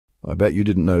I bet you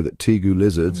didn't know that Tegu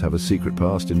lizards have a secret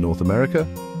past in North America.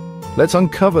 Let's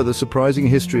uncover the surprising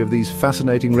history of these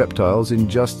fascinating reptiles in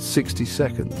just 60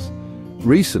 seconds.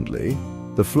 Recently,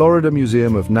 the Florida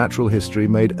Museum of Natural History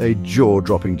made a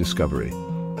jaw-dropping discovery,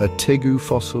 a Tegu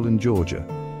fossil in Georgia.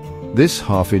 This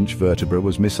half-inch vertebra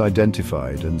was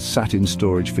misidentified and sat in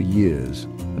storage for years,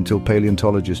 until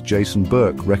paleontologist Jason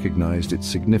Burke recognized its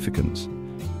significance.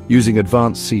 Using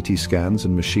advanced CT scans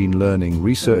and machine learning,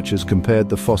 researchers compared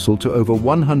the fossil to over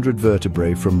 100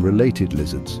 vertebrae from related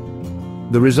lizards.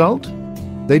 The result?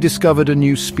 They discovered a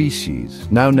new species,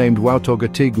 now named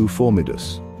Wautaugategu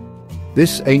formidus.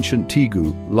 This ancient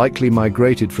tegu likely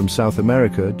migrated from South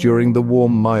America during the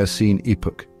warm Miocene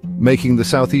epoch, making the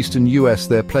southeastern US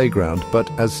their playground,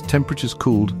 but as temperatures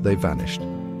cooled, they vanished.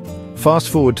 Fast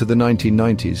forward to the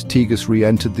 1990s, tegus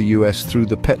re-entered the US through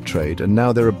the pet trade, and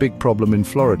now they're a big problem in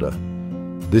Florida.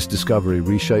 This discovery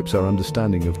reshapes our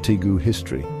understanding of tegu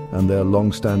history and their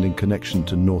long-standing connection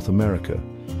to North America.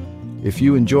 If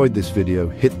you enjoyed this video,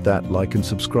 hit that like and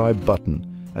subscribe button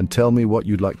and tell me what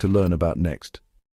you'd like to learn about next.